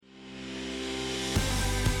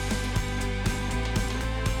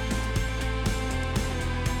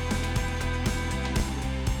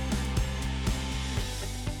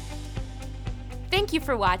Thank you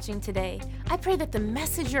for watching today. I pray that the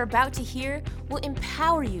message you're about to hear will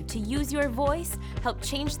empower you to use your voice, help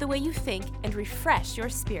change the way you think, and refresh your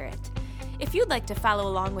spirit. If you'd like to follow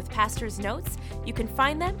along with Pastor's notes, you can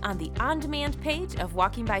find them on the on-demand page of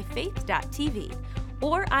walkingbyfaith.tv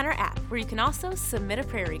or on our app, where you can also submit a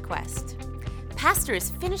prayer request. Pastor is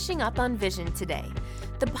finishing up on vision today.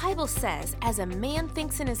 The Bible says, as a man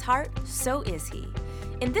thinks in his heart, so is he.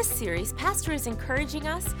 In this series, Pastor is encouraging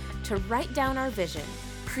us to write down our vision,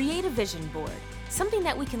 create a vision board, something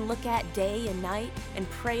that we can look at day and night and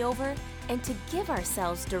pray over, and to give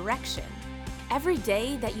ourselves direction. Every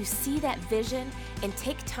day that you see that vision and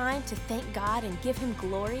take time to thank God and give Him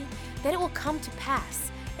glory, that it will come to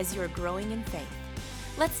pass as you are growing in faith.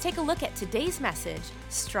 Let's take a look at today's message,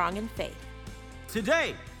 Strong in Faith.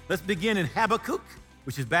 Today, let's begin in Habakkuk,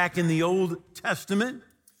 which is back in the Old Testament,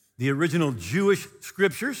 the original Jewish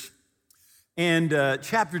scriptures, and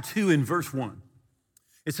chapter 2 and verse 1.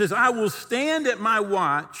 It says, I will stand at my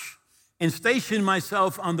watch and station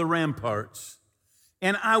myself on the ramparts,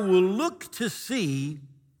 and I will look to see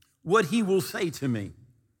what he will say to me.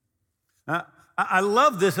 I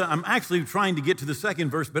love this. I'm actually trying to get to the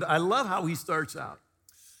second verse, but I love how he starts out.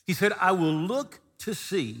 He said, I will look to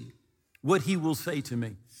see what he will say to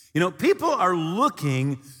me. You know, people are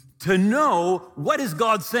looking to know what is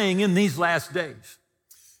God saying in these last days.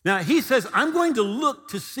 Now, he says, I'm going to look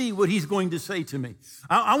to see what he's going to say to me.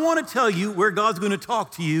 I want to tell you where God's going to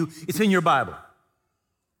talk to you. It's in your Bible.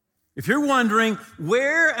 If you're wondering,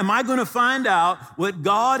 where am I going to find out what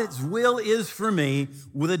God's will is for me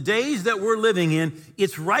with the days that we're living in?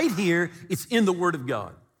 It's right here. It's in the Word of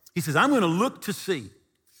God. He says, I'm going to look to see.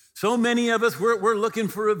 So many of us, we're looking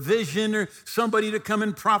for a vision or somebody to come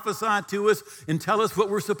and prophesy to us and tell us what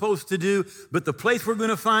we're supposed to do. But the place we're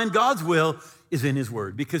going to find God's will is in His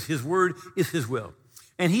Word, because His Word is His will.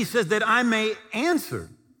 And He says that I may answer,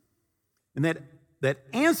 and that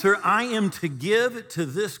answer I am to give to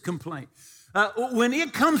this complaint. When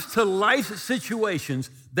it comes to life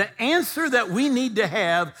situations, the answer that we need to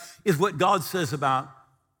have is what God says about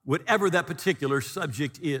whatever that particular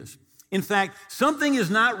subject is. In fact, something is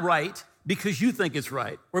not right because you think it's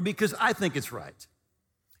right or because I think it's right.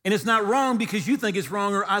 And it's not wrong because you think it's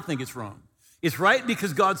wrong or I think it's wrong. It's right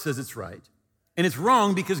because God says it's right. And it's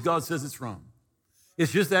wrong because God says it's wrong.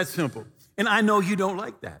 It's just that simple. And I know you don't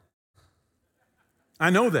like that. I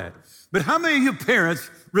know that. But how many of you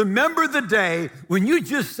parents remember the day when you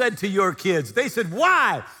just said to your kids, they said,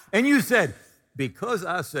 why? And you said, because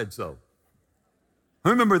I said so. I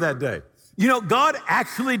remember that day. You know, God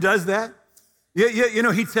actually does that. You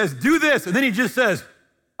know, He says, do this. And then He just says,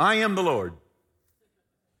 I am the Lord.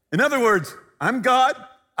 In other words, I'm God.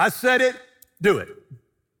 I said it. Do it.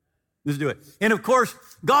 Just do it. And of course,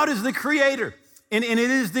 God is the creator. And it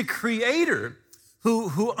is the creator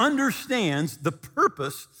who understands the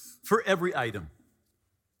purpose for every item.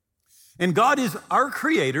 And God is our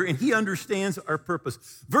creator, and He understands our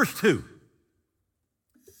purpose. Verse 2.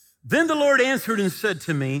 Then the Lord answered and said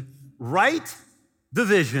to me, write the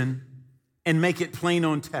vision and make it plain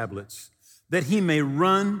on tablets, that he may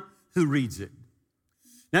run who reads it.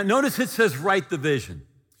 Now, notice it says, write the vision.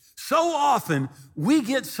 So often we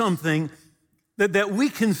get something that we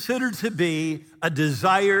consider to be a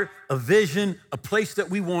desire, a vision, a place that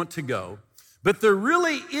we want to go. But there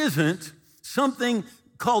really isn't something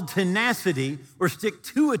called tenacity or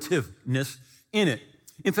stick-to-itiveness in it.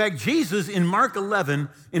 In fact, Jesus in Mark 11,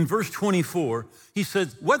 in verse 24, He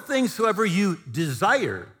says, what things soever you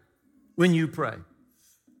desire when you pray.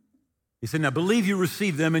 He said, now believe you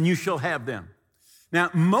receive them and you shall have them.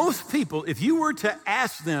 Now, most people, if you were to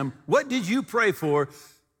ask them, what did you pray for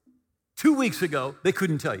 2 weeks ago, they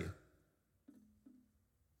couldn't tell you.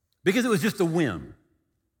 Because it was just a whim.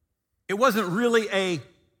 It wasn't really a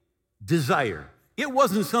desire. It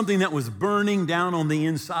wasn't something that was burning down on the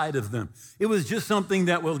inside of them. It was just something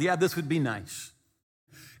that, well, yeah, this would be nice.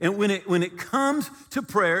 And when it comes to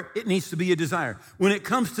prayer, it needs to be a desire. When it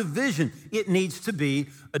comes to vision, it needs to be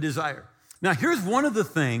a desire. Now, here's one of the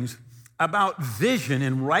things about vision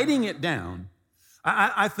and writing it down,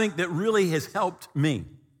 I think that really has helped me.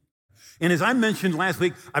 And as I mentioned last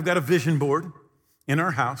week, I've got a vision board in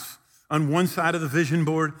our house. On one side of the vision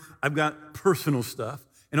board, I've got personal stuff.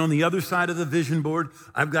 And on the other side of the vision board,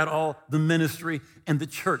 I've got all the ministry and the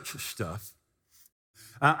church stuff.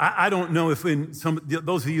 I don't know if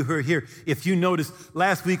those of you who are here, if you noticed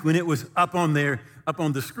last week when it was up on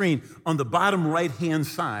the screen, on the bottom right-hand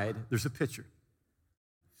side, there's a picture.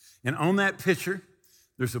 And on that picture,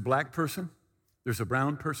 there's a black person, there's a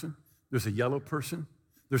brown person, there's a yellow person,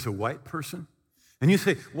 there's a white person. And you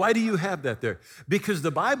say, why do you have that there? Because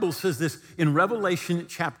the Bible says this in Revelation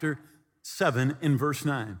chapter 7 in verse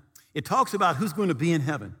 9. It talks about who's going to be in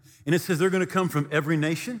heaven. And it says they're going to come from every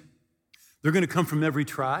nation. They're going to come from every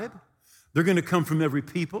tribe. They're going to come from every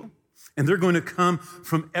people. And they're going to come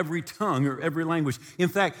from every tongue or every language. In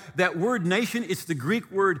fact, that word nation, it's the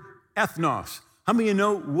Greek word ethnos. How many of you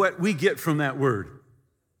know what we get from that word?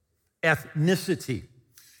 Ethnicity.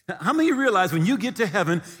 Now, how many of you realize when you get to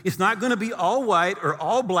heaven, it's not going to be all white or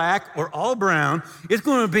all black or all brown. It's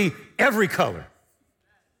going to be every color.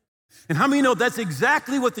 And how many of you know that's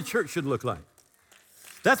exactly what the church should look like?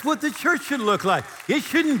 That's what the church should look like. It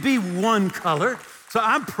shouldn't be one color. So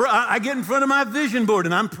I get in front of my vision board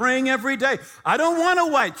and I'm praying every day. I don't want a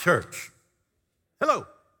white church. Hello.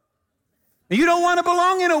 And you don't want to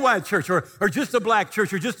belong in a white church or just a black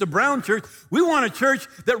church or just a brown church. We want a church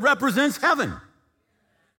that represents heaven.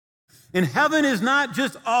 And heaven is not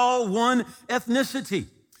just all one ethnicity,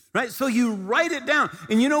 right? So you write it down.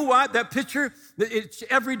 And you know what? That picture, it's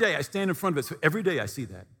every day I stand in front of it. So every day I see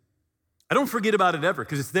that. I don't forget about it ever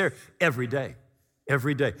because it's there every day.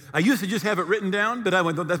 Every day. I used to just have it written down, but I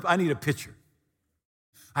went, I need a picture.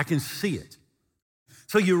 I can see it.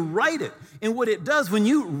 So you write it. And what it does when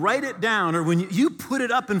you write it down or when you put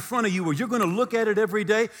it up in front of you where you're going to look at it every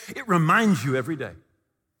day, it reminds you every day.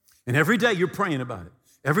 And every day you're praying about it.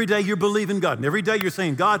 Every day you're believing God. And every day you're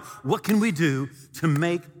saying, God, what can we do to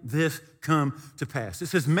make this come to pass? It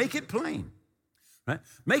says, make it plain. Right?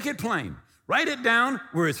 Make it plain. Write it down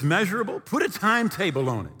where it's measurable. Put a timetable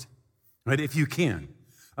on it. Right, if you can.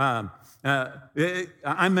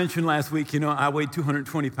 I mentioned last week, I weighed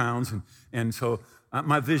 220 pounds, and so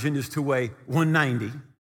my vision is to weigh 190.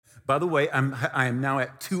 By the way, I am now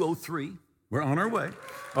at 203. We're on our way.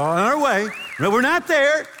 On our way. No, we're not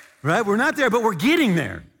there, right? We're not there, but we're getting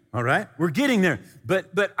there, all right? We're getting there.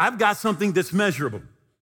 But I've got something that's measurable.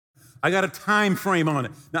 I got a time frame on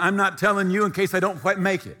it. Now, I'm not telling you in case I don't quite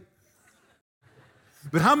make it.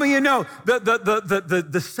 But how many of you know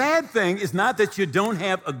the sad thing is not that you don't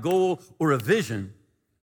have a goal or a vision.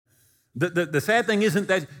 The sad thing isn't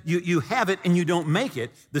that you have it and you don't make it.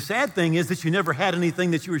 The sad thing is that you never had anything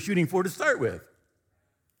that you were shooting for to start with.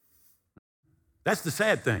 That's the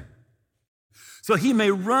sad thing. So he may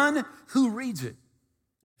run who reads it.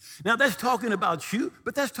 Now that's talking about you,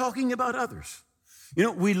 but that's talking about others.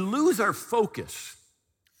 We lose our focus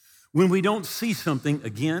when we don't see something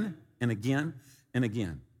again and again and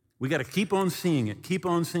again. We got to keep on seeing it, keep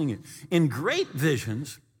on seeing it. In great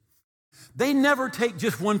visions, they never take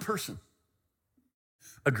just one person.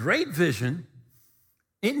 A great vision,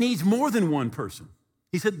 it needs more than one person.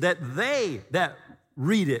 He said that they that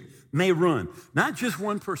read it may run, not just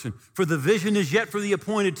one person. For the vision is yet for the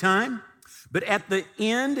appointed time, but at the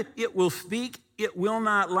end it will speak, it will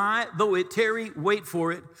not lie, though it tarry, wait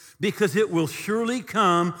for it, because it will surely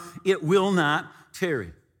come, it will not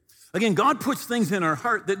tarry. Again, God puts things in our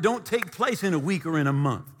heart that don't take place in a week or in a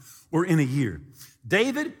month or in a year.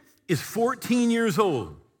 David is 14 years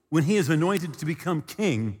old when he is anointed to become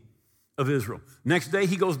king of Israel. Next day,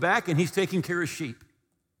 he goes back and he's taking care of sheep.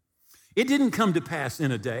 It didn't come to pass in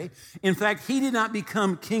a day. In fact, he did not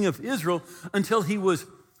become king of Israel until he was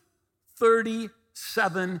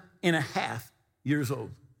 37 and a half years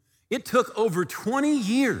old. It took over 20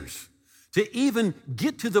 years to even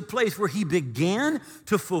get to the place where he began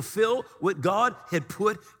to fulfill what God had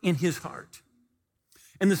put in his heart.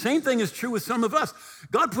 And the same thing is true with some of us.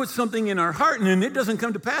 God puts something in our heart and then it doesn't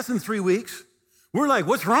come to pass in 3 weeks. We're like,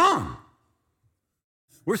 what's wrong?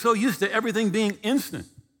 We're so used to everything being instant.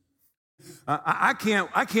 I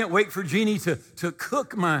can't wait for Jeannie to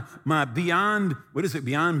cook my Beyond,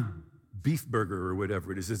 Beyond Beef Burger or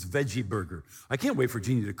whatever it is. It's veggie burger. I can't wait for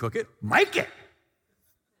Jeannie to cook it. Make it.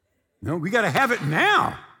 No, we got to have it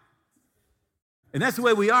now. And that's the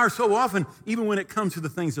way we are so often, even when it comes to the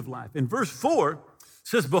things of life. In verse 4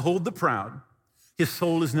 says, behold the proud. His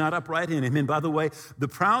soul is not upright in him. And by the way, the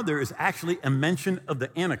proud there is actually a mention of the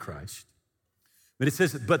Antichrist. But it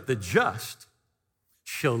says, but the just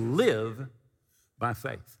shall live by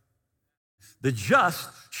faith. The just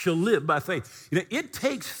shall live by faith. It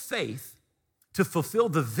takes faith to fulfill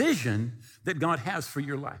the vision that God has for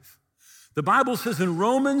your life. The Bible says in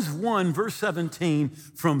Romans 1, verse 17,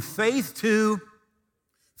 from faith to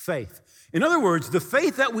faith. In other words, the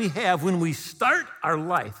faith that we have when we start our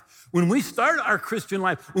life, when we start our Christian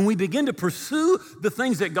life, when we begin to pursue the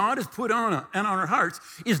things that God has put on our hearts,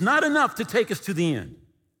 is not enough to take us to the end.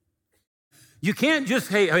 You can't just,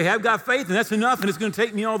 hey, I've got faith and that's enough and it's going to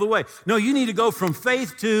take me all the way. No, you need to go from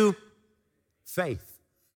faith to faith.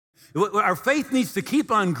 Our faith needs to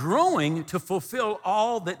keep on growing to fulfill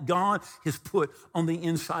all that God has put on the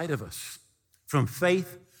inside of us, from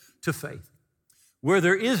faith to faith. Where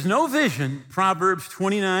there is no vision, Proverbs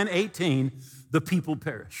 29:18, the people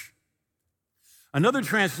perish. Another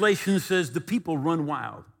translation says the people run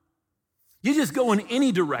wild. You just go in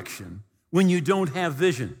any direction when you don't have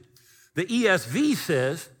vision. The ESV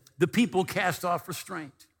says the people cast off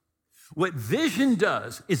restraint. What vision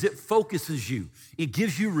does is it focuses you. It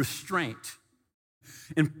gives you restraint.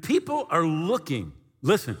 And people are looking,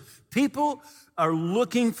 listen, people are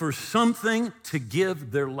looking for something to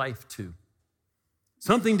give their life to.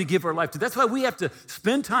 Something to give our life to. That's why we have to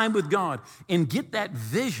spend time with God and get that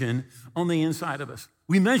vision on the inside of us.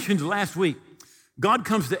 We mentioned last week, God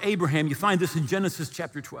comes to Abraham. You find this in Genesis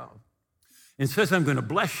chapter 12. And says, I'm going to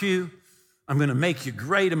bless you. I'm going to make you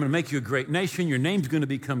great. I'm going to make you a great nation. Your name's going to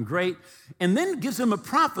become great. And then gives him a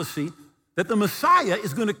prophecy that the Messiah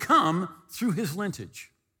is going to come through his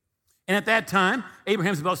lineage. And at that time,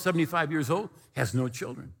 Abraham's about 75 years old, has no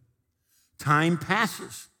children. Time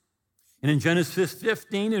passes. And in Genesis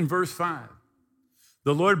 15 and verse 5,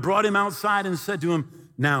 the Lord brought him outside and said to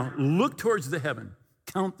him, now look towards the heaven,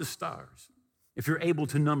 count the stars, if you're able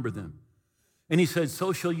to number them. And he said,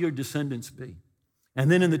 so shall your descendants be. And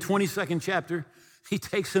then in the 22nd chapter, he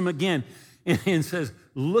takes him again and says,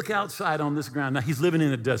 look outside on this ground. Now, he's living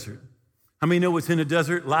in a desert. How many know what's in a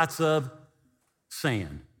desert? Lots of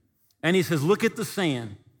sand. And he says, look at the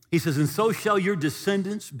sand. He says, and so shall your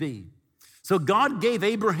descendants be. So God gave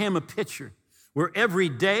Abraham a picture where every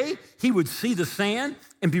day he would see the sand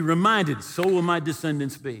and be reminded, so will my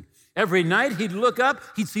descendants be. Every night he'd look up,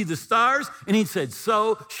 he'd see the stars, and he said,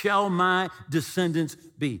 so shall my descendants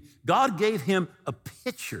be. God gave him a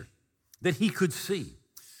picture that he could see.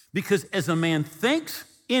 Because as a man thinks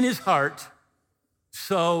in his heart,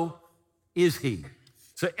 so is he.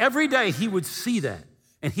 So every day he would see that,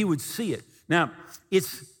 and he would see it. Now,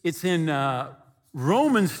 it's in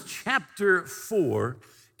Romans chapter 4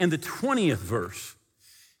 and the 20th verse.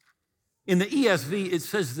 In the ESV, it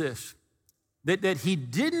says this, that he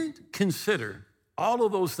didn't consider all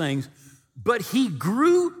of those things, but he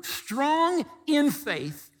grew strong in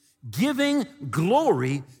faith, giving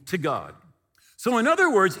glory to God. So in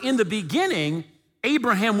other words, in the beginning,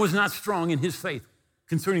 Abraham was not strong in his faith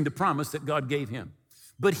concerning the promise that God gave him,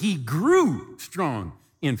 but he grew strong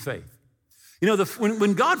in faith. You know,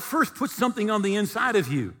 when God first puts something on the inside of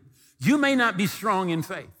you, you may not be strong in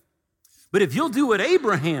faith. But if you'll do what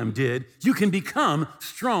Abraham did, you can become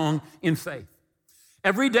strong in faith.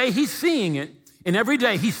 Every day he's seeing it, and every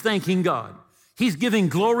day he's thanking God. He's giving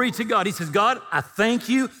glory to God. He says, God, I thank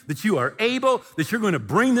you that you are able, that you're going to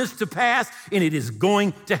bring this to pass, and it is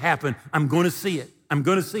going to happen. I'm going to see it. I'm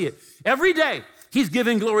going to see it. Every day he's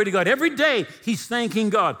giving glory to God. Every day he's thanking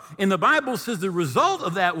God. And the Bible says the result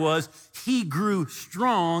of that was he grew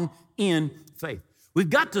strong in faith. We've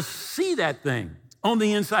got to see that thing on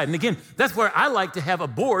the inside. And again, that's where I like to have a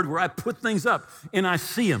board where I put things up and I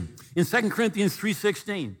see them. In 2 Corinthians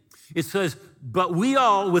 3:16, it says, but we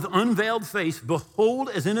all with unveiled face behold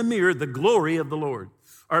as in a mirror the glory of the Lord,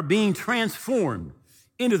 are being transformed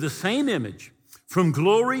into the same image from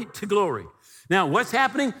glory to glory. Now, what's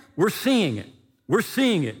happening? We're seeing it. We're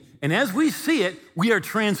seeing it. And as we see it, we are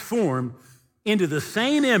transformed into the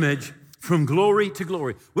same image from glory to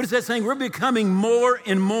glory. What is that saying? We're becoming more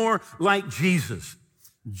and more like Jesus,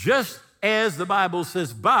 just as the Bible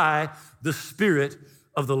says, by the Spirit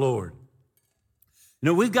of the Lord. You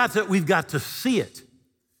know, we've got to see it.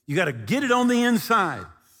 You got to get it on the inside.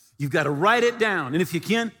 You've got to write it down. And if you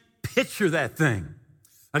can, picture that thing.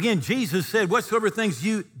 Again, Jesus said, whatsoever things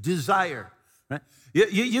you desire, right?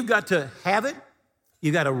 You've got to have it.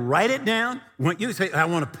 You got to write it down. You say, I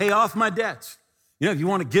want to pay off my debts. You know, if you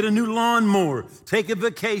want to get a new lawnmower, take a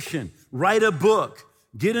vacation, write a book,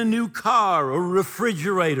 get a new car or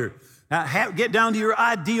refrigerator, get down to your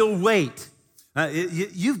ideal weight.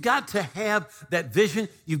 You've got to have that vision.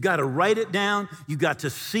 You've got to write it down. You've got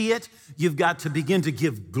to see it. You've got to begin to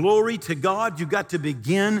give glory to God. You've got to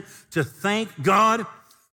begin to thank God.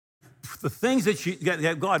 The things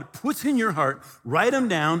that God puts in your heart, write them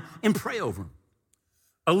down and pray over them.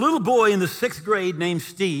 A little boy in the 6th grade named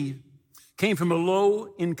Steve came from a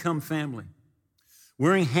low-income family,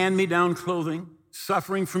 wearing hand-me-down clothing,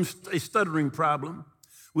 suffering from a stuttering problem,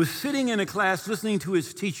 was sitting in a class listening to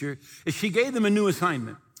his teacher as she gave them a new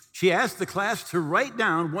assignment. She asked the class to write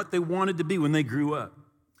down what they wanted to be when they grew up.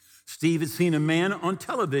 Steve had seen a man on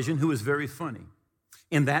television who was very funny,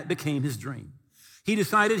 and that became his dream. He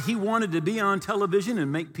decided he wanted to be on television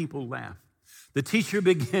and make people laugh. The teacher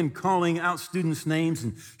began calling out students' names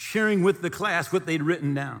and sharing with the class what they'd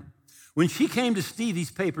written down. When she came to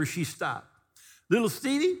Stevie's paper, she stopped. Little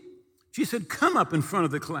Stevie, she said, come up in front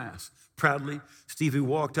of the class. Proudly, Stevie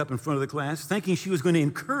walked up in front of the class, thinking she was going to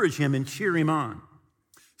encourage him and cheer him on.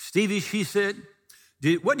 Stevie, she said,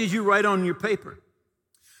 what did you write on your paper?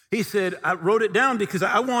 He said, I wrote it down because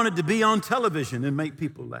I wanted to be on television and make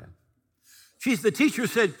people laugh. The teacher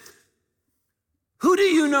said, who do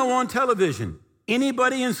you know on television?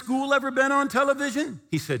 Anybody in school ever been on television?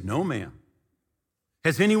 He said, no, ma'am.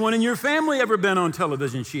 Has anyone in your family ever been on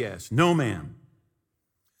television? She asked. No, ma'am.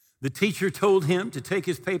 The teacher told him to take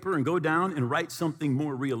his paper and go down and write something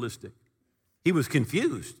more realistic. He was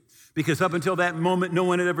confused because up until that moment, no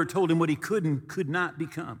one had ever told him what he could and could not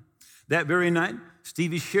become. That very night,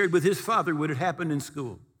 Stevie shared with his father what had happened in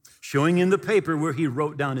school, showing him the paper where he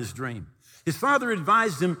wrote down his dream. His father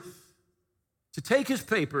advised him to take his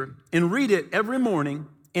paper and read it every morning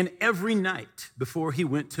and every night before he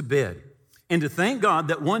went to bed, and to thank God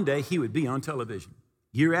that one day he would be on television.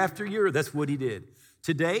 Year after year, that's what he did.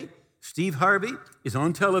 Today, Steve Harvey is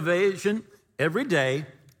on television every day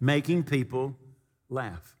making people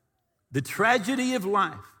laugh. The tragedy of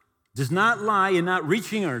life does not lie in not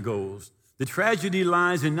reaching our goals. The tragedy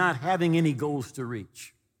lies in not having any goals to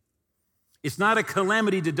reach. It's not a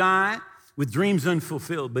calamity to die with dreams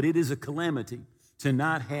unfulfilled, but it is a calamity to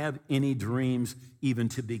not have any dreams even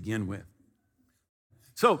to begin with.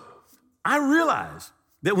 So I realize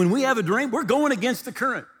that when we have a dream, we're going against the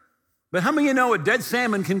current. But how many of you know a dead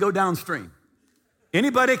salmon can go downstream?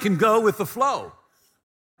 Anybody can go with the flow.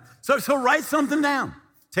 So write something down.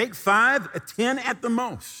 Take 5, 10 at the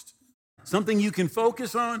most. Something you can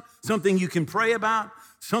focus on, something you can pray about,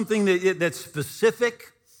 something that's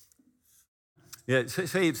specific. Yeah,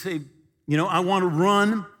 say, I want to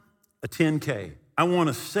run a 10K. I want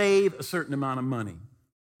to save a certain amount of money.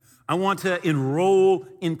 I want to enroll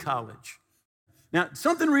in college. Now,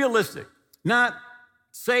 something realistic, not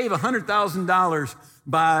save $100,000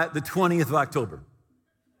 by the 20th of October.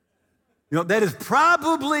 That is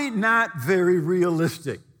probably not very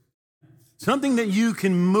realistic. Something that you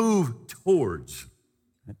can move towards.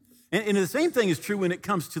 And the same thing is true when it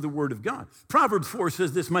comes to the Word of God. Proverbs 4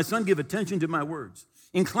 says this, my son, give attention to my words.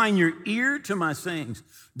 Incline your ear to my sayings.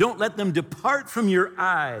 Don't let them depart from your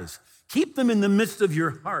eyes. Keep them in the midst of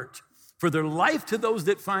your heart, for their life to those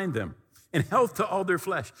that find them, and health to all their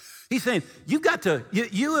flesh. He's saying, you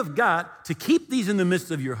have got to keep these in the midst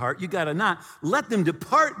of your heart. You got to not let them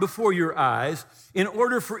depart before your eyes in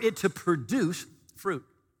order for it to produce fruit.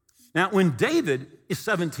 Now, when David is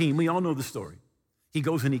 17, we all know the story. He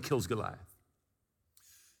goes and he kills Goliath.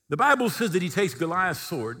 The Bible says that he takes Goliath's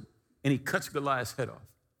sword and he cuts Goliath's head off.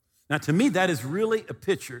 Now, to me, that is really a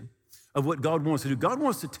picture of what God wants to do. God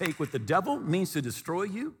wants to take what the devil means to destroy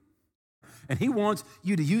you, and he wants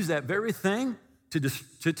you to use that very thing to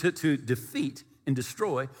defeat and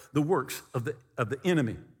destroy the works of the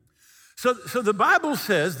enemy. So the Bible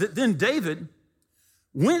says that then David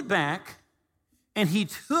went back and he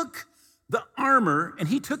took the armor and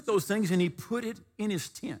he took those things and he put it in his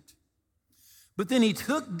tent. But then he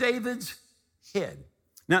took David's head.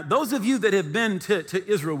 Now, those of you that have been to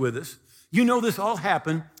Israel with us, you know this all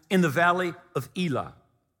happened in the valley of Elah.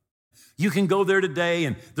 You can go there today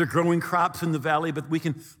and they're growing crops in the valley, but we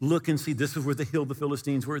can look and see this is where the hill the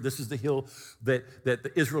Philistines were. This is the hill that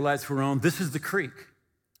the Israelites were on. This is the creek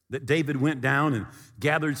that David went down and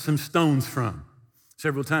gathered some stones from.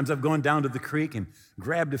 Several times I've gone down to the creek and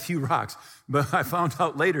grabbed a few rocks, but I found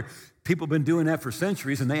out later people have been doing that for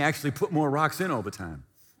centuries and they actually put more rocks in all the time.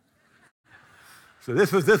 So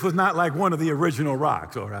this was not like one of the original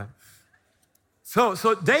rocks, all right? So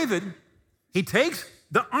David, he takes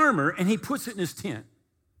the armor and he puts it in his tent.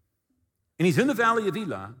 And he's in the valley of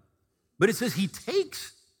Elah, but it says he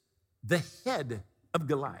takes the head of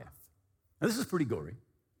Goliath. Now this is pretty gory.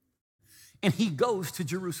 And he goes to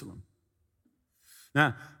Jerusalem.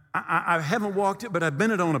 Now, I haven't walked it, but I've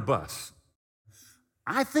been it on a bus.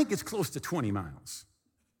 I think it's close to 20 miles.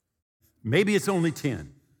 Maybe it's only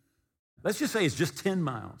 10. Let's just say it's just 10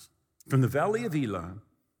 miles from the valley of Elah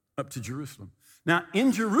up to Jerusalem. Now,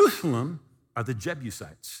 in Jerusalem are the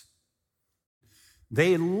Jebusites.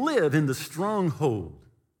 They live in the stronghold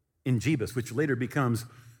in Jebus, which later becomes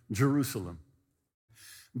Jerusalem.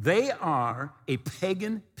 They are a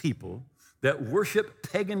pagan people that worship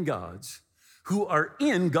pagan gods who are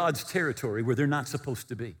in God's territory where they're not supposed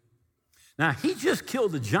to be. Now, he just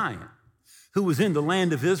killed a giant who was in the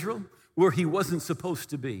land of Israel where he wasn't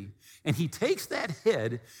supposed to be. And he takes that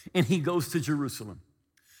head and he goes to Jerusalem.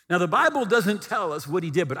 Now, the Bible doesn't tell us what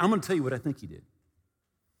he did, but I'm going to tell you what I think he did.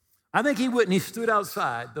 I think he wouldn't. He stood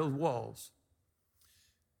outside those walls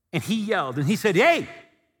and he yelled and he said, hey,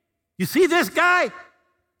 you see this guy?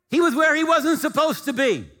 He was where he wasn't supposed to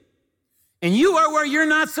be. And you are where you're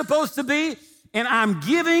not supposed to be. And I'm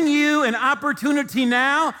giving you an opportunity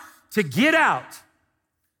now to get out,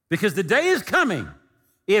 because the day is coming.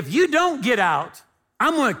 If you don't get out,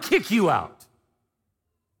 I'm going to kick you out.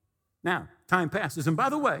 Now, time passes. And by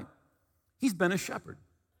the way, he's been a shepherd.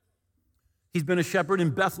 He's been a shepherd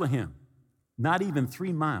in Bethlehem, not even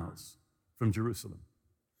 3 miles from Jerusalem.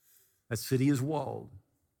 That city is walled.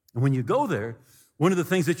 And when you go there, one of the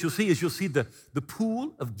things that you'll see is the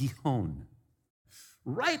pool of Gihon.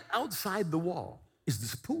 Right outside the wall is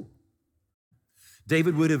this pool.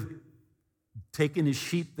 David would have taken his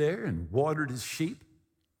sheep there and watered his sheep.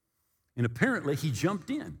 And apparently he jumped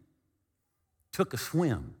in, took a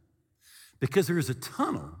swim, because there is a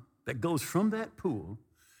tunnel that goes from that pool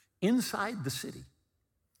inside the city.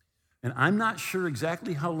 And I'm not sure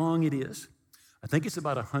exactly how long it is. I think it's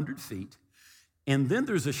about 100 feet. And then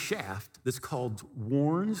there's a shaft that's called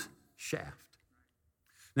Warren's Shaft.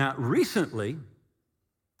 Now, recently,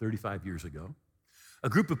 35 years ago, a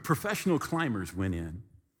group of professional climbers went in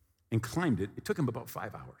and climbed it. It took them about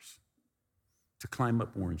 5 hours to climb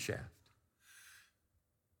up Warren's Shaft.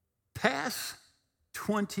 Past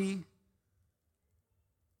 20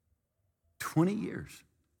 years,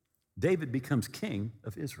 David becomes king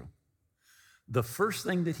of Israel. The first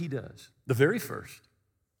thing that he does, the very first,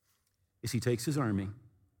 is he takes his army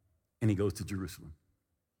and he goes to Jerusalem.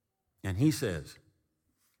 And he says,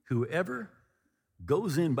 whoever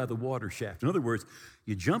goes in by the water shaft, in other words,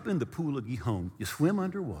 you jump in the pool of Gihon, you swim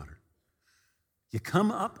underwater, you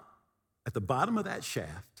come up at the bottom of that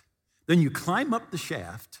shaft, then you climb up the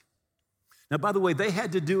shaft. Now, by the way, they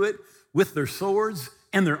had to do it with their swords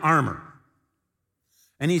and their armor.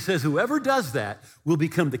 And he says, whoever does that will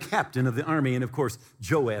become the captain of the army. And of course,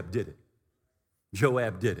 Joab did it.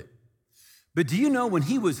 Joab did it. But do you know, when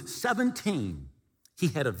he was 17, he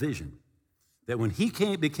had a vision that when he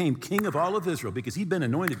became king of all of Israel, because he'd been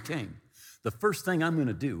anointed king, the first thing I'm going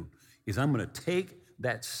to do is I'm going to take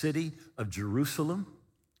that city of Jerusalem,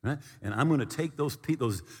 right? And I'm going to take those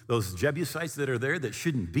Jebusites that are there that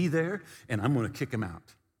shouldn't be there, and I'm going to kick them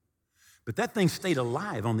out. But that thing stayed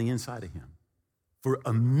alive on the inside of him for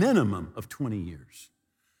a minimum of 20 years.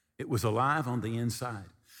 It was alive on the inside.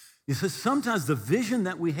 He says sometimes the vision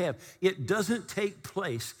that we have, it doesn't take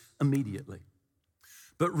place immediately.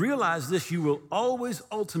 But realize this, you will always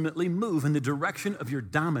ultimately move in the direction of your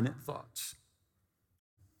dominant thoughts.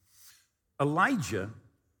 Elijah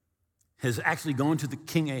has actually gone to the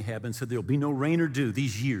king Ahab and said, there'll be no rain or dew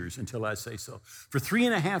these years until I say so. For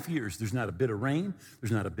 3.5 years, there's not a bit of rain,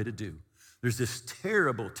 there's not a bit of dew. There's this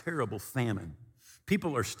terrible, terrible famine.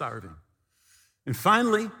 People are starving. And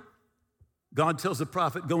finally, God tells the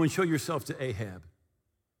prophet, go and show yourself to Ahab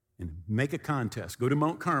and make a contest. Go to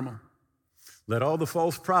Mount Carmel. Let all the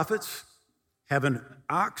false prophets have an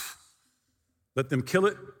ox. Let them kill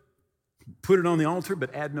it, put it on the altar,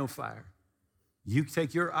 but add no fire. You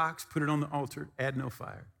take your ox, put it on the altar, add no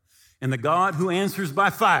fire. And the God who answers by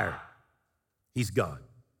fire, he's God.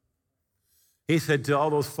 He said to all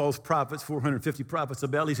those false prophets, 450 prophets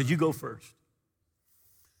of Baal, he said, you go first.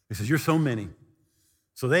 He says, you're so many.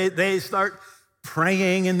 So they start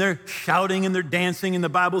praying and they're shouting and they're dancing, and the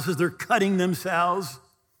Bible says they're cutting themselves.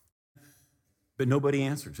 But nobody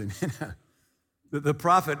answers. And the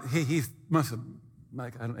prophet, he must have,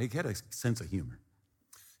 he had a sense of humor.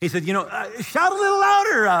 He said, shout a little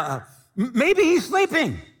louder. Maybe he's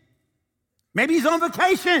sleeping. Maybe he's on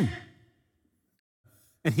vacation.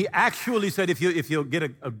 And he actually said, if you'll get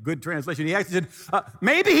a good translation, he actually said,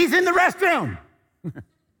 maybe he's in the restroom.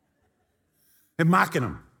 And mocking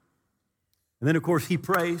him. And then, of course, he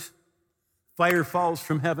prays. Fire falls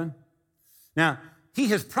from heaven. Now, he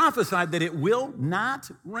has prophesied that it will not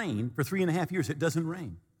rain for 3.5 years. It doesn't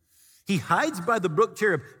rain. He hides by the brook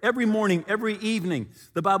Cherith every morning, every evening.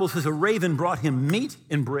 The Bible says a raven brought him meat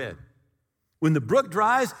and bread. When the brook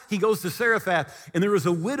dries, he goes to Zarephath, and there is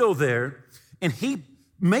a widow there, and he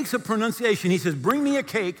makes a pronunciation. He says, bring me a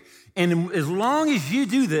cake, and as long as you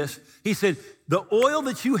do this, he said, the oil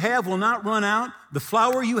that you have will not run out. The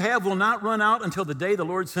flour you have will not run out until the day the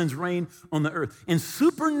Lord sends rain on the earth. And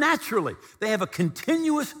supernaturally, they have a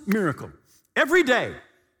continuous miracle. Every day,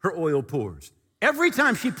 her oil pours. Every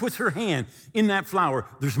time she puts her hand in that flour,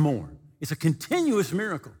 there's more. It's a continuous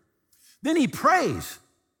miracle. Then he prays.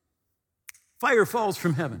 Fire falls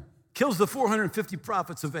from heaven, kills the 450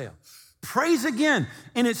 prophets of Baal. Prays again,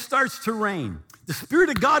 and it starts to rain. The Spirit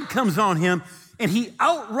of God comes on him, and he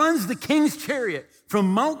outruns the king's chariot from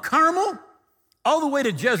Mount Carmel all the way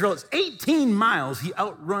to Jezreel. It's 18 miles. He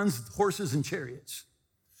outruns horses and chariots.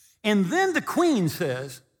 And then the queen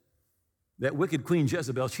says, that wicked queen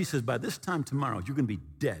Jezebel, she says, by this time tomorrow, you're going to be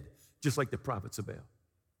dead, just like the prophets of Baal.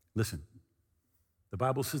 Listen, the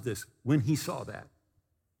Bible says this, when he saw that,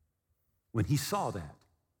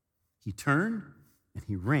 he turned and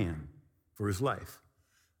he ran for his life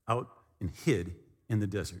out and hid in the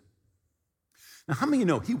desert. Now, how many of you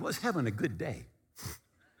know he was having a good day?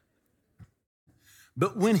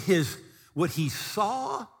 But when what he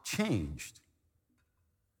saw changed,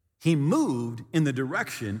 he moved in the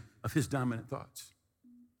direction of his dominant thoughts.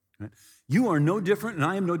 Right? You are no different, and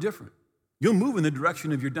I am no different. You'll move in the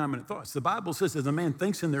direction of your dominant thoughts. The Bible says, as a man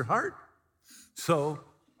thinks in their heart, so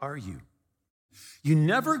are you. You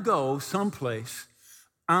never go someplace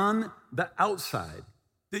on the outside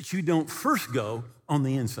that you don't first go on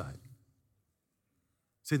the inside.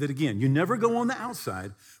 Say that again. You never go on the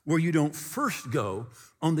outside where you don't first go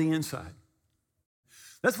on the inside.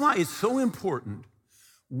 That's why it's so important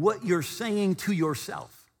what you're saying to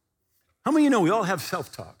yourself. How many of you know we all have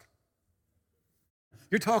self-talk?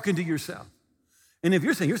 You're talking to yourself. And if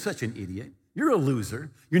you're saying you're such an idiot, you're a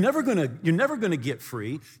loser, you're never gonna get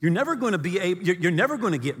free, you're never gonna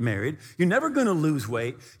get married, you're never gonna lose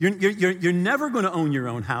weight, you're never gonna own your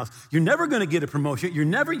own house, you're never gonna get a promotion,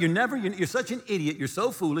 you're such an idiot, you're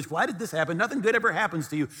so foolish, why did this happen? Nothing good ever happens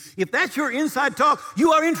to you. If that's your inside talk,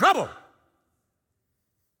 you are in trouble.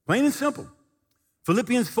 Plain and simple.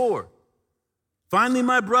 Philippians 4. Finally,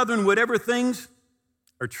 my brethren, whatever things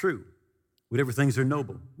are true, whatever things are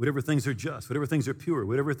noble, whatever things are just, whatever things are pure,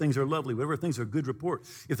 whatever things are lovely, whatever things are good report,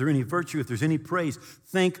 if there's any virtue, if there's any praise,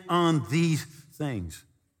 think on these things.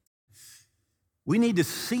 We need to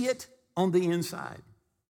see it on the inside.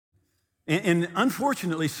 And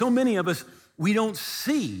unfortunately, so many of us, we don't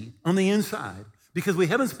see on the inside because we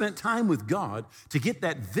haven't spent time with God to get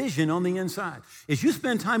that vision on the inside. As you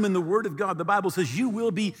spend time in the Word of God, the Bible says you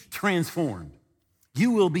will be transformed.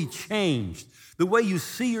 You will be changed. The way you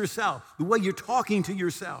see yourself, the way you're talking to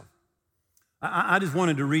yourself. I just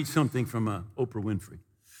wanted to read something from Oprah Winfrey.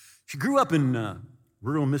 She grew up in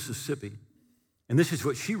rural Mississippi, and this is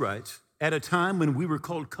what she writes, at a time when we were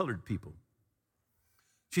called colored people.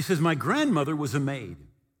 She says, my grandmother was a maid.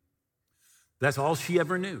 That's all she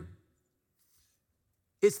ever knew.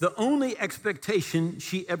 It's the only expectation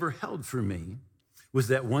she ever held for me was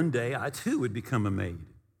that one day I too would become a maid.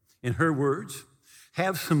 In her words,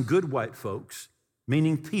 have some good white folks,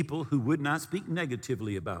 meaning people who would not speak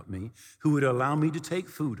negatively about me, who would allow me to take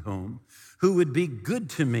food home, who would be good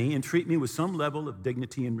to me and treat me with some level of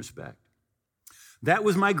dignity and respect. That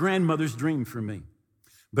was my grandmother's dream for me.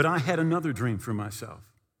 But I had another dream for myself.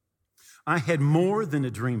 I had more than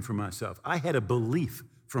a dream for myself. I had a belief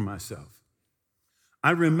for myself.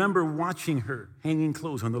 I remember watching her hanging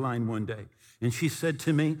clothes on the line one day, and she said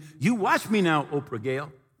to me, you watch me now, Oprah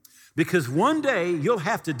Gale, because one day you'll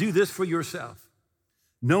have to do this for yourself.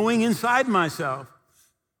 Knowing inside myself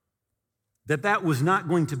that was not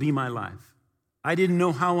going to be my life. I didn't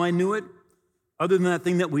know how I knew it, other than that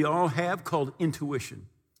thing that we all have called intuition,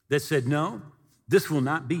 that said, no, this will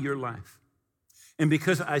not be your life. And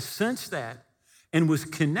because I sensed that and was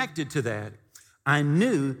connected to that, I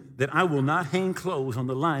knew that I will not hang clothes on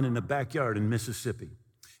the line in the backyard in Mississippi.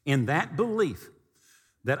 And that belief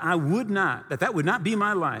that that would not be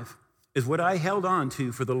my life is what I held on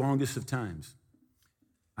to for the longest of times.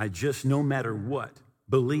 I just, no matter what,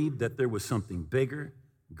 believed that there was something bigger,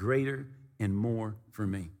 greater, and more for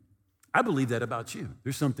me. I believe that about you.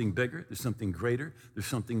 There's something bigger, there's something greater, there's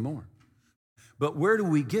something more. But where do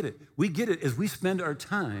we get it? We get it as we spend our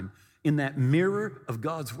time in that mirror of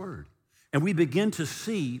God's word. And we begin to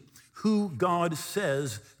see who God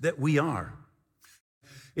says that we are.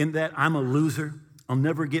 In that I'm a loser, I'll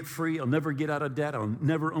never get free, I'll never get out of debt, I'll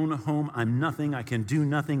never own a home, I'm nothing, I can do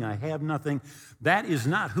nothing, I have nothing. That is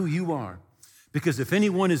not who you are. Because if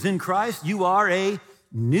anyone is in Christ, you are a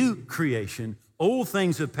new creation. Old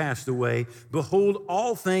things have passed away. Behold,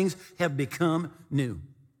 all things have become new.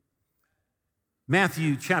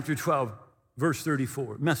 Matthew chapter 12, verse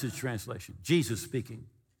 34, Message translation, Jesus speaking.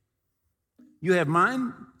 You have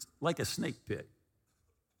mind like a snake pit.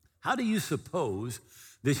 How do you suppose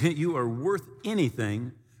that you are worth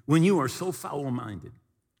anything when you are so foul-minded?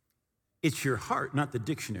 It's your heart, not the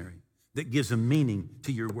dictionary, that gives a meaning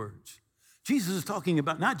to your words. Jesus is talking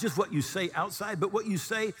about not just what you say outside, but what you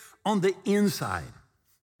say on the inside.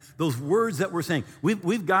 Those words that we're saying,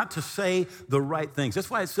 we've got to say the right things. That's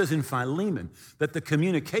why it says in Philemon that the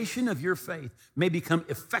communication of your faith may become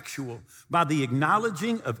effectual by the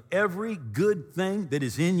acknowledging of every good thing that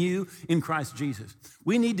is in you in Christ Jesus.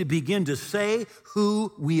 We need to begin to say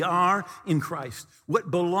who we are in Christ,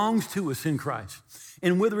 what belongs to us in Christ.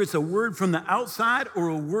 And whether it's a word from the outside or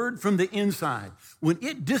a word from the inside, when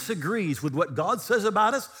it disagrees with what God says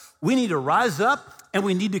about us, we need to rise up and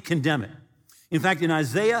we need to condemn it. In fact, in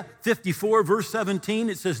Isaiah 54, verse 17,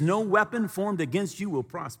 it says, no weapon formed against you will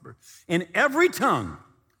prosper. And every tongue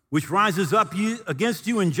which rises up against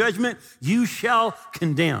you in judgment, you shall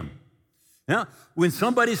condemn. Now, when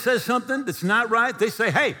somebody says something that's not right, they say,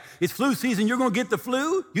 hey, it's flu season, you're going to get the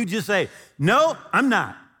flu. You just say, no, I'm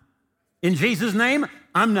not. In Jesus' name,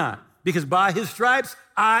 I'm not. Because by his stripes,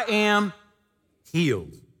 I am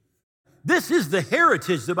healed. This is the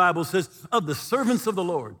heritage, the Bible says, of the servants of the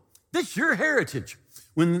Lord. This is your heritage.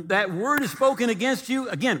 When that word is spoken against you,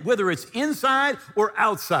 again, whether it's inside or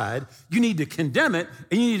outside, you need to condemn it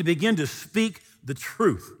and you need to begin to speak the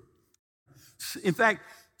truth. In fact,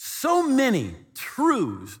 so many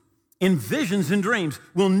truths in visions and dreams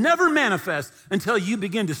will never manifest until you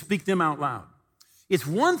begin to speak them out loud. It's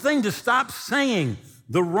one thing to stop saying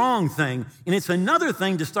the wrong thing, and it's another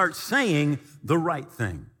thing to start saying the right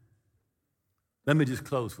thing. Let me just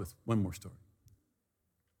close with one more story.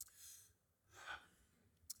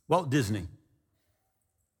 Walt Disney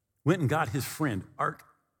went and got his friend, Art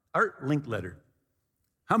Linkletter.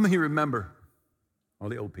 How many remember? All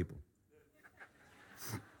the old people.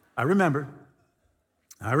 I remember.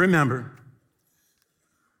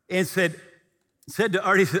 And said to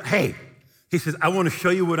Art, he said, hey, he says, I want to show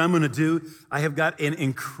you what I'm going to do. I have got an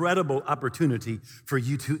incredible opportunity for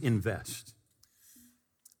you to invest.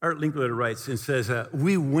 Art Linkletter writes and says,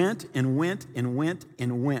 we went down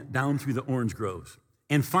through the orange groves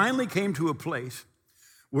and finally came to a place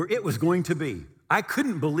where it was going to be. I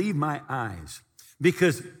couldn't believe my eyes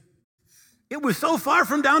because it was so far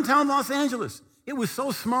from downtown Los Angeles. It was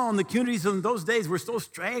so small, and the communities in those days were so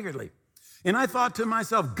straggly. And I thought to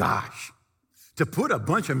myself, gosh, to put a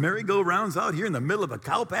bunch of merry-go-rounds out here in the middle of a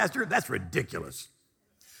cow pasture, that's ridiculous.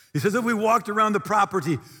 He says, if we walked around the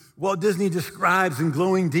property, Walt Disney describes in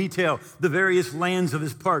glowing detail the various lands of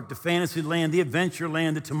his park, the Fantasyland, the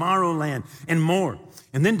Adventureland, the Tomorrowland, and more.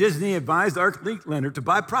 And then Disney advised Art Linkletter to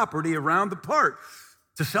buy property around the park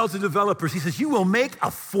to sell to developers. He says, you will make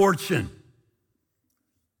a fortune.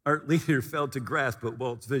 Art Linkletter failed to grasp what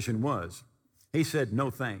Walt's vision was. He said, no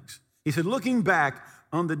thanks. He said, looking back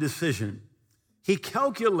on the decision, he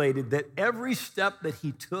calculated that every step that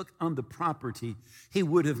he took on the property, he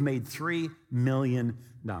would have made $3 million.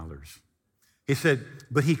 He said,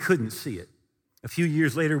 but he couldn't see it. A few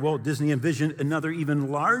years later, Walt Disney envisioned another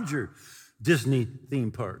even larger Disney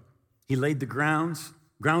theme park. He laid the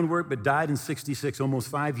groundwork, but died in 1966, almost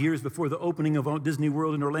 5 years before the opening of Walt Disney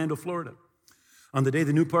World in Orlando, Florida. On the day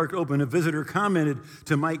the new park opened, a visitor commented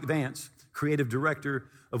to Mike Vance, creative director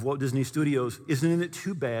of Walt Disney Studios, isn't it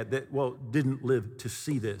too bad that Walt didn't live to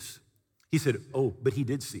see this? He said, oh, but he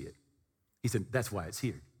did see it. He said, that's why it's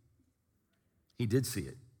here. He did see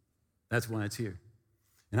it. That's why it's here.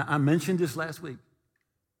 And I mentioned this last week.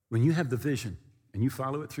 When you have the vision and you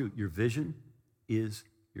follow it through, your vision is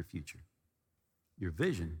your future. Your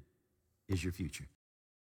vision is your future.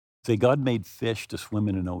 Say, God made fish to swim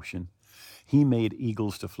in an ocean. He made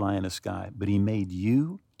eagles to fly in the sky, but he made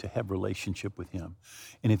you to have relationship with him.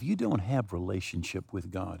 And if you don't have relationship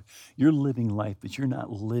with God, you're living life, but you're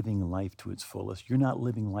not living life to its fullest. You're not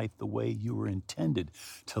living life the way you were intended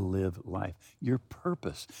to live life. Your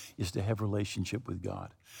purpose is to have relationship with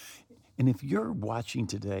God. And if you're watching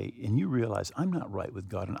today and you realize, I'm not right with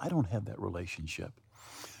God and I don't have that relationship,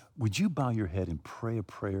 would you bow your head and pray a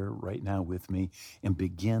prayer right now with me and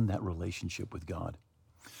begin that relationship with God?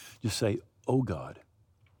 Just say, oh God,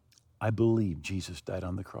 I believe Jesus died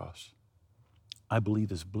on the cross. I believe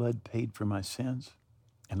his blood paid for my sins,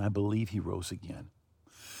 and I believe he rose again.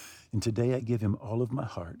 And today I give him all of my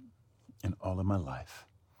heart and all of my life.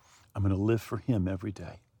 I'm going to live for him every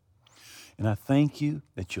day. And I thank you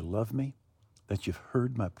that you love me, that you've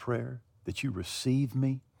heard my prayer, that you receive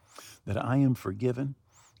me, that I am forgiven,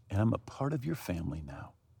 and I'm a part of your family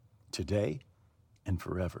now, today and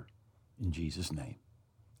forever. In Jesus' name,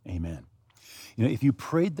 amen. You know, if you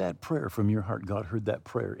prayed that prayer from your heart, God heard that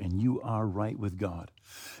prayer, and you are right with God.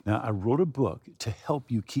 Now, I wrote a book to help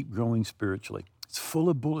you keep growing spiritually. It's full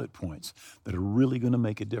of bullet points that are really going to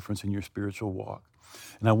make a difference in your spiritual walk.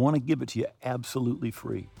 And I want to give it to you absolutely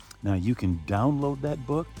free. Now, you can download that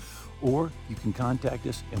book, or you can contact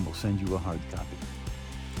us, and we'll send you a hard copy.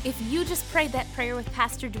 If you just prayed that prayer with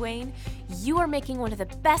Pastor Dwayne, you are making one of the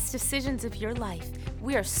best decisions of your life.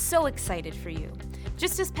 We are so excited for you.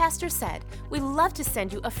 Just as Pastor said, we'd love to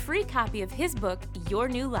send you a free copy of his book, Your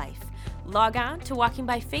New Life. Log on to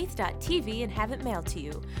walkingbyfaith.tv and have it mailed to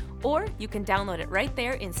you, or you can download it right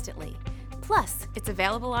there instantly. Plus, it's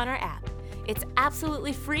available on our app. It's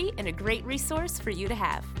absolutely free and a great resource for you to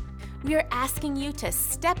have. We are asking you to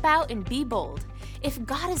step out and be bold. If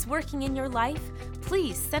God is working in your life,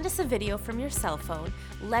 please send us a video from your cell phone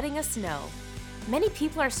letting us know. Many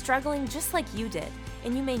people are struggling just like you did,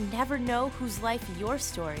 and you may never know whose life your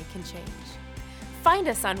story can change. Find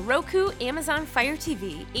us on Roku, Amazon Fire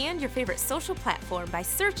TV, and your favorite social platform by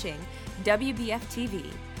searching WBF TV.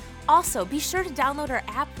 Also, be sure to download our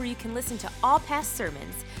app where you can listen to all past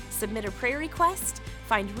sermons, submit a prayer request,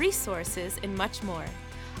 find resources, and much more.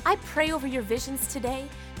 I pray over your visions today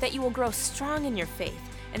that you will grow strong in your faith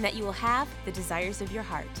and that you will have the desires of your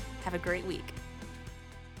heart. Have a great week.